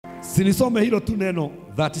Sinisome hilo tu neno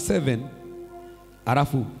 37,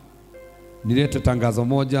 alafu nilete tangazo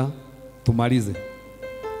moja tumalize.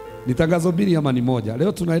 Ni tangazo mbili ama ni moja?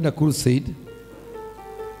 Leo tunaenda crusade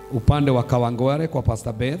upande wa Kawangware kwa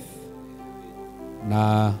Pastor Beth,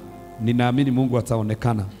 na ninaamini Mungu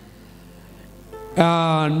ataonekana.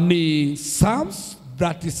 Ni Psalms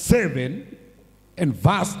 37 and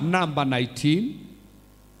verse number 19.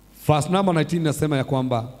 Verse number 19 nasema ya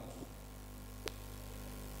kwamba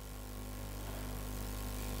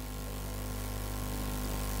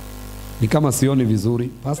ni kama sioni vizuri.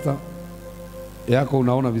 Pastor yako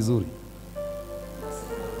unaona vizuri?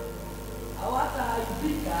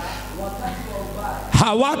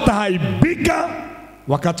 Hawatahaibika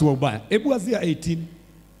wakati wa ubaya. Hebu anzia 18.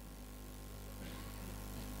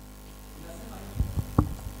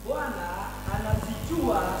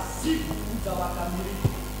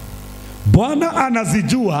 Bwana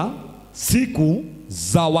anazijua siku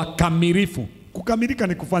za wakamilifu. Kukamilika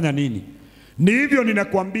ni kufanya nini? Ni hivyo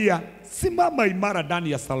ninakwambia, simama imara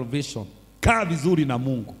ndani ya salvation. Kaa vizuri na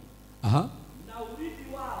Mungu. Aha. Na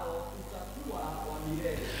urithi wao utakuwa wa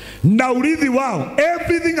milele. Na urithi wao,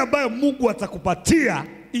 everything ambayo Mungu atakupatia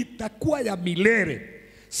itakuwa ya milele.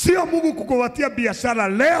 Sio Mungu kukupatia biashara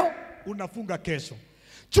leo unafunga kesho.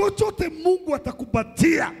 Chochote Mungu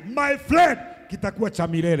atakupatia, my friend, kitakuwa cha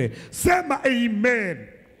milele. Sema amen.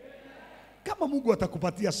 Kama Mungu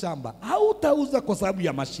atakupatia shamba, hautauza kwa sababu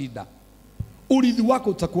ya mashida. Urithi wako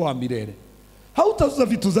utakuwa wa milele. Hautauza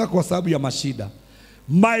vitu zako kwa sababu ya mashida.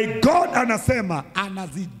 My God anasema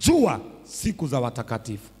anazijua siku za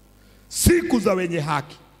watakatifu, siku za wenye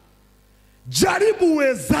haki. Jaribu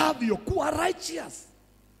uwezavyo kuwa righteous.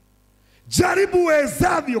 Jaribu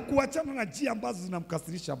uwezavyo kuachana na njia ambazo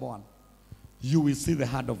zinamkasirisha Bwana. You will see the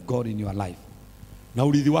hand of God in your life. Na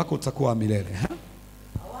urithi wako utakuwa wa milele.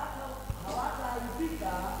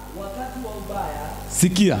 Hawataharibika wakati wa ubaya.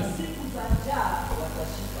 Sikia. Siku za njaa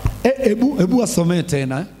watashiba. Ebu asomee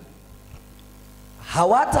tena.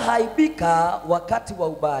 Hawataharibika wakati wa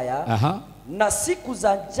ubaya. Aha. Na siku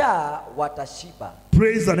za njaa watashiba.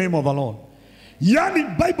 Praise the name of the Lord. Yani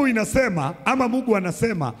Bible inasema, ama Mungu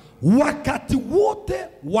anasema, wakati wote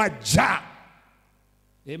wa njaa.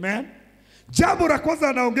 Amen. Jambo la kwanza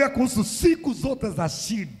anaongea kuhusu siku zote za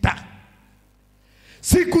shida.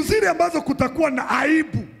 Siku zile ambazo kutakuwa na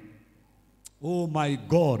aibu. Oh my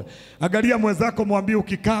God. Angalia mwenzako, mwambie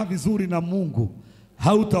ukikaa vizuri na Mungu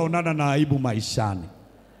hautaonana na aibu maishani.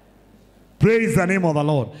 Praise the name of the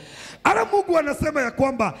Lord. Ana Mungu anasema ya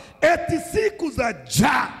kwamba eti siku za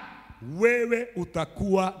njaa wewe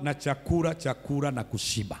utakuwa na chakula na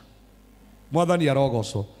kushiba. Mwadhani ya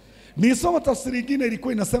rogoso. Nisoma tafsiri nyingine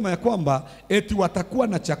ilikuwa inasema ya kwamba eti watakuwa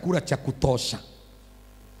na chakula cha kutosha.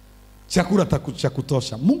 Chakula cha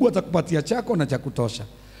kutosha. Mungu atakupatia chako na cha kutosha.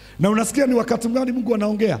 Na unasikia ni wakati gani Mungu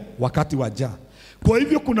anaongea? Wakati wa njaa. Kwa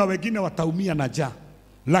hivyo kuna wengine wataumia na njaa,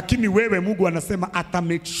 lakini wewe Mungu anasema ata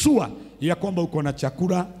make sure ya kwamba uko na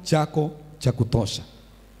chakula chako cha kutosha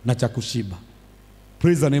na cha kushiba.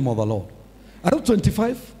 Praise the name of the Lord. Arau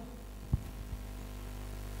 25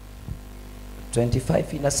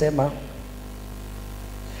 inasema,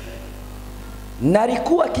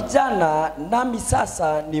 nalikuwa kijana nami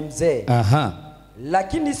sasa ni mzee. Aha.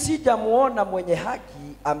 Lakini sijamuona mwenye haki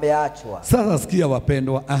ameachwa. Sasa sikia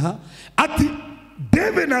wapendwa. Aha. Ati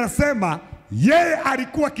David anasema yeye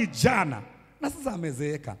alikuwa kijana na sasa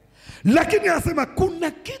amezeeka. Lakini anasema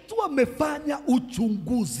kuna kitu amefanya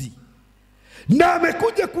uchunguzi. Na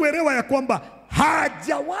amekuja kuelewa ya kwamba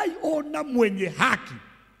hajawahi ona mwenye haki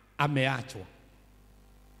ameachwa.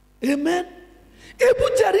 Amen. Hebu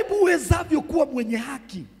jaribu uwezavyo kuwa mwenye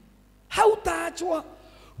haki. Hautaachwa.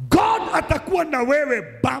 God atakuwa na wewe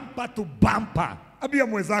bumper to bumper. Ambia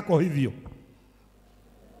mwenzako hivyo.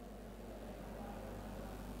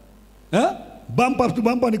 Bumper to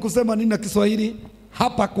bumper ni kusema nini na Kiswahili?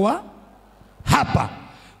 Hapa kwa hapa.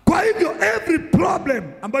 Kwa hivyo every problem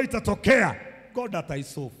ambayo itatokea, God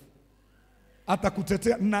ataisolve.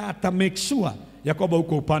 Atakutetea na ata make sure ya kwamba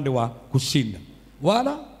uko upande wa kushinda.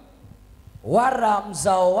 Wala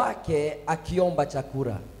mzao wake akiomba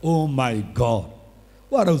chakula. Oh my God.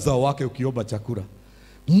 Wala uzao wake ukiomba chakula.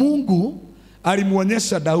 Mungu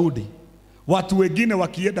alimuonyesha Daudi watu wengine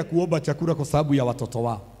wakienda kuomba chakula kwa sababu ya watoto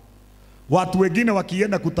wao. Watu wengine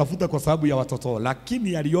wakienda kutafuta kwa sababu ya watoto wao,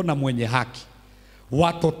 lakini aliona mwenye haki.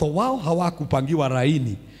 Watoto wao hawakupangiwa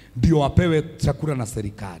laini ndio wapewe chakula na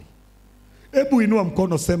serikali. Hebu inua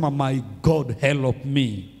mkono, sema my God help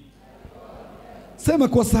me. Sema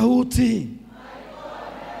kwa sauti.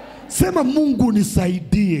 Sema Mungu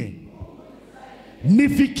nisaidie.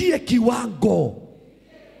 Nifikie kiwango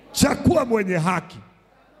cha kuwa mwenye haki.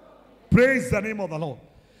 Praise the name of the Lord.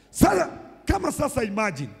 Sasa kama sasa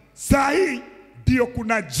imagine, saa hii ndio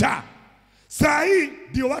kuna njaa. Saa hii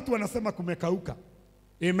ndio watu wanasema kumekauka.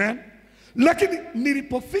 Amen. Lakini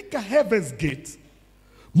nilipofika Heaven's Gate,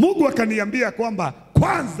 Mungu akaniambia kwamba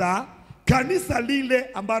kwanza kanisa lile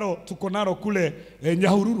ambalo tuko nalo kule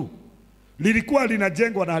Nyahururu lilikuwa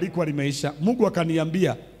linajengwa na halikuwa limeisha. Mungu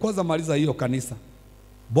akaniambia kwanza maliza hiyo kanisa.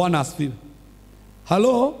 Bwana asifiwe.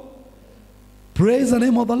 Hello. Praise the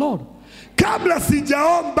name of the Lord. Kabla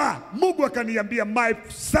sijaomba, Mungu akaniambia my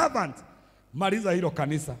servant, maliza hilo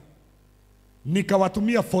kanisa.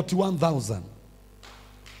 Nikawatumia 41,000.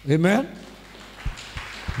 Amen.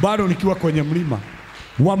 Bado nikiwa kwenye mlima,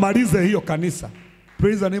 wamalize hiyo kanisa.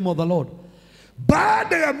 Praise the name of the Lord.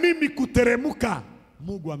 Baada ya mimi kuteremuka,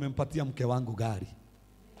 Mungu amempatia mke wangu gari.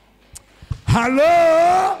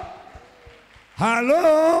 Hello.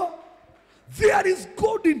 Hello. There is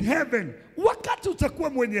God in heaven. Wakati utakuwa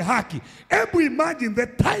mwenye haki, hebu imagine the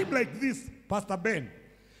time like this, Pastor Ben,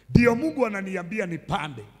 ndio Mungu ananiambia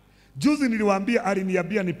nipande. Juzi niliwaambia,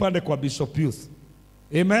 aliniambia nipande kwa Bishop Pius.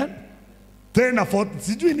 Amen. Tena 40,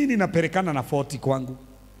 sijui nini napelekana na 40 kwangu.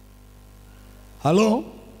 Hello.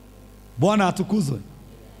 Bwana atukuzwe.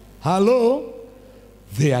 Hello.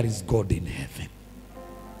 There is God in heaven.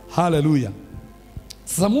 Hallelujah.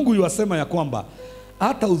 Sasa Mungu yuwasema ya kwamba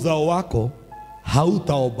hata uzao wako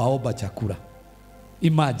hautaobaoba chakula.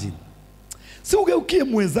 Imagine. Si ugeukie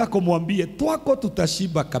mwenzako mwambie twako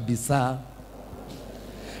tutashiba kabisa.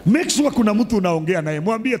 Make sure kuna mtu unaongea naye,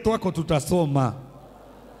 mwambie twako tutasoma.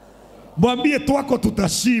 Mwambie twako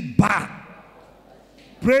tutashiba.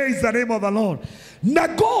 Praise the name of the Lord. Na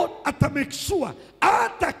God ata make sure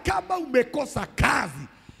hata kama umekosa kazi.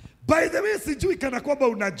 By the way, sijui kana kwamba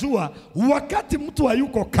unajua wakati mtu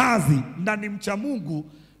hayuko kazi na ni mcha Mungu,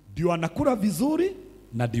 ndio anakula vizuri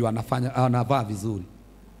na ndio anavaa vizuri.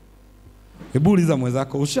 Hebu uliza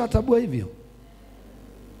mwenzako, ushatabua hivyo?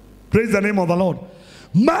 Praise the name of the Lord.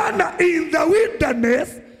 Maana in the wilderness,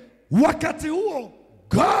 wakati huo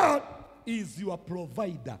God is your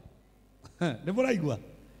provider. Nevoraigwa.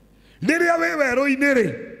 Liria wewe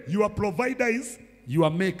roinere, your provider is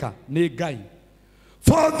your maker, ni Ngai.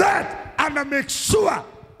 For that, ana make sure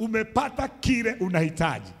umepata kile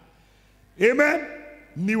unahitaji. Amen.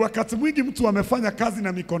 Ni wakati mwingi mtu amefanya kazi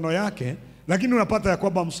na mikono yake, lakini unapata ya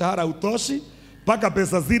kwamba mshahara utoshi, mpaka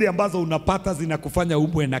pesa zile ambazo unapata zinakufanya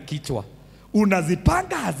umwe na kichwa.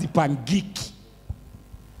 Unazipanga hazipangiki.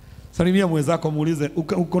 Salimia mwenzako, muulize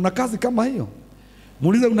uko na kazi kama hiyo?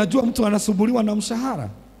 Muulize, unajua mtu anasumbuliwa na mshahara?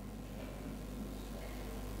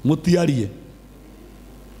 Mutiarie.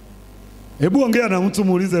 Hebu ongea na mtu,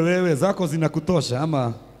 muulize, wewe zako zinakutosha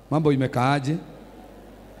ama mambo imekaaje?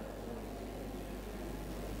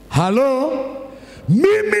 Halo.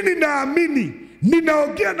 Mimi ninaamini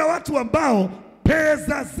ninaongea na watu ambao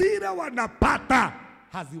pesa zile wanapata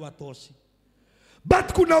haziwatoshi.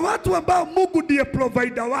 But kuna watu ambao Mungu ndiye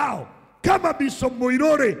provider wao, kama Bishop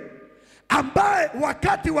Moirore, ambaye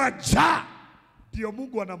wakati wa njaa ndio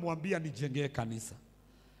Mungu anamwambia nijengee kanisa.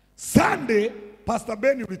 Sunday Pastor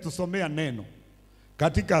Ben ulitusomea neno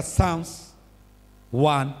katika Psalms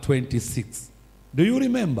 126. Do you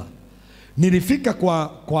remember? Nilifika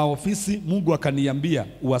kwa ofisi, Mungu akaniambia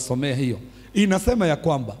uwasomee hiyo. Inasema ya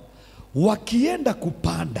kwamba wakienda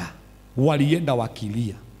kupanda walienda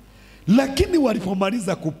wakilia, lakini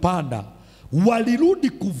walipomaliza kupanda walirudi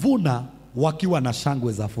kuvuna wakiwa na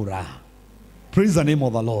shangwe za furaha. Praise the name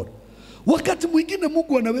of the Lord. Wakati mwingine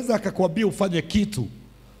Mungu anaweza akakwambia ufanye kitu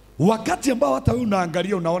wakati ambao hata wewe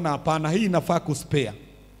unaangalia unaona hapana, hii inafaa kuspare.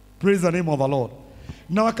 Praise the name of the Lord.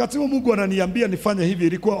 Na wakati huo Mungu ananiambia nifanye hivi,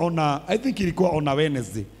 ilikuwa I think ilikuwa on a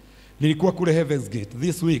Wednesday. Nilikuwa kule Heaven's Gate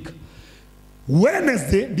this week.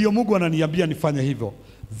 Wednesday ndio Mungu ananiambia nifanye hivyo.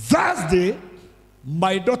 Thursday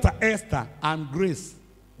my daughter Esther and Grace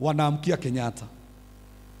wanaamkia Kenyatta.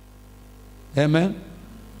 Amen.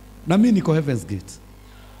 Na mimi niko Heaven's Gate.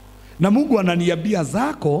 Na Mungu ananiambia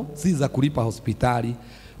zako si za kulipa hospitali,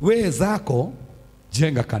 wewe zako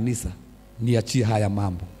jenga kanisa, niachie haya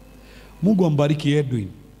mambo. Mungu ambariki Edwin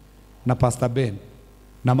na Pastor Ben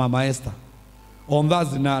na Mama Esther. On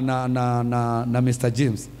Thursday na Mr.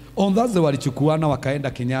 James. On Thursday walichukuana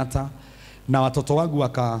wakaenda Kenyatta na watoto wangu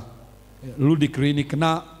wakarudi clinic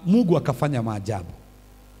na Mungu akafanya maajabu.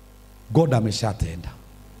 God ameshatenda.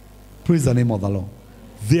 Praise the name of the Lord.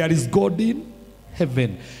 There is God in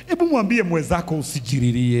heaven. Hebu mwambie mwenzako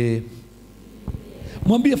usijiririe.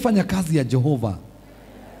 Mwambie fanya kazi ya Jehova.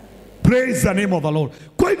 Praise the name of the Lord.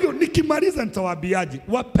 Kwa hivyo nikimaliza nitawaambiaje?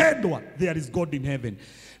 Wapendwa, there is God in heaven.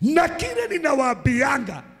 Na kile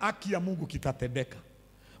ninawaambianga haki ya Mungu kitatendeka.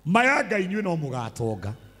 Mayaga inywe no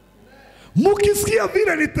mugatoga. Mukisikia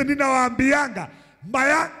vile ninawaambianga,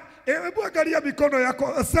 hebu angalia mikono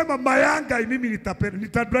yako, sema mayanga mimi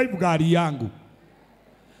nitadrive gari yangu.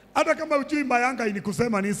 Hata kama ujui mayanga ni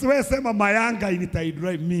kusema ni siwe, sema mayanga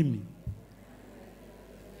nitaidrive mimi.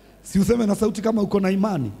 Si useme na sauti kama uko na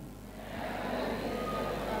imani.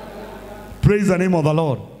 Praise the name of the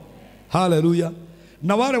Lord. Hallelujah.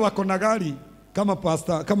 Na wale wako na gari kama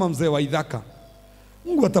pastor, kama mzee wa Idhaka,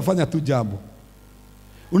 Mungu atafanya tu jambo.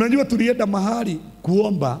 Unajua tulienda mahali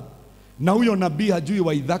kuomba na huyo nabii hajui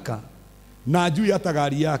wa Idhaka na hajui hata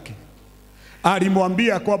gari yake.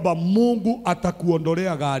 Alimwambia kwamba Mungu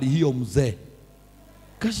atakuondolea gari hiyo mzee.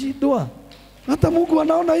 Kashindwa. Hata Mungu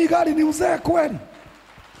anaona hii gari ni mzee kweli.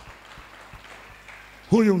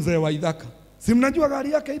 Huyu mzee wa Idhaka, si mnajua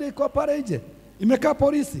gari yake ile iko pale nje, imekaa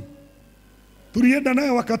polisi. Tulienda naye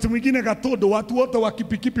wakati mwingine Gatodo, watu wote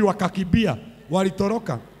wakipikipi wakakibia,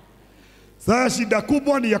 walitoroka. Sasa shida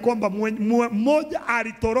kubwa ni ya kwamba mmoja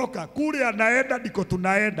alitoroka, kule anaenda ndiko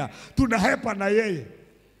tunaenda, tunahepa na yeye.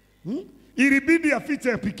 Ilibidi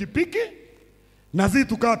afiche pikipiki na sisi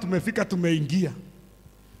tukawa tumefika, tumeingia.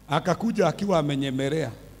 Akakuja akiwa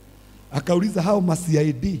amenyemelea. Akauliza hao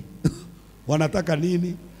ma-CID wanataka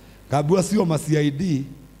nini? Kabua sio ma-CID,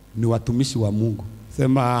 ni watumishi wa Mungu.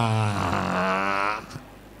 Sema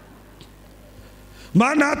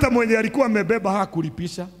maana hata mwenye alikuwa amebeba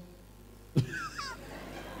hakulipisha.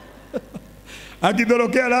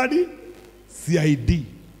 Akidorokea nani? CID.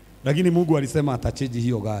 Lakini Mungu alisema atacheji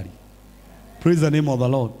hiyo gari. Praise the name of the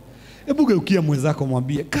Lord. Hebu geukia mwenzako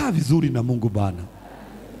mwambie kaa vizuri na Mungu bana.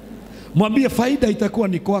 Mwambie faida itakuwa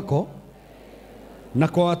ni kwako na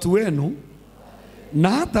kwa watu wenu, na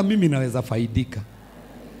hata mimi naweza faidika.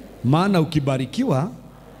 Maana ukibarikiwa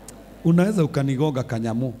unaweza ukanigonga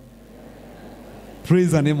kanyamu.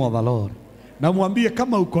 Praise the name of the Lord. Na mwambie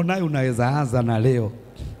kama uko naye unaweza anza na leo.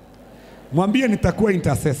 Mwambie nitakuwa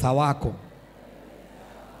intercessor wako.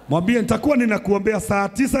 Mwambie nitakuwa ninakuombea saa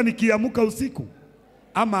 9 nikiamka usiku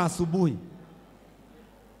ama asubuhi.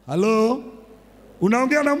 Halo?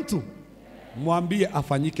 Unaongea na mtu? Mwambie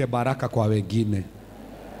afanyike baraka kwa wengine.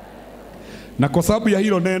 Na kwa sababu ya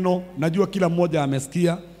hilo neno, najua kila mmoja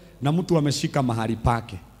amesikia na mtu ameshika mahali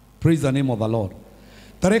pake. Praise the name of the Lord.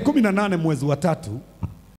 Tarehe 18 mwezi wa 3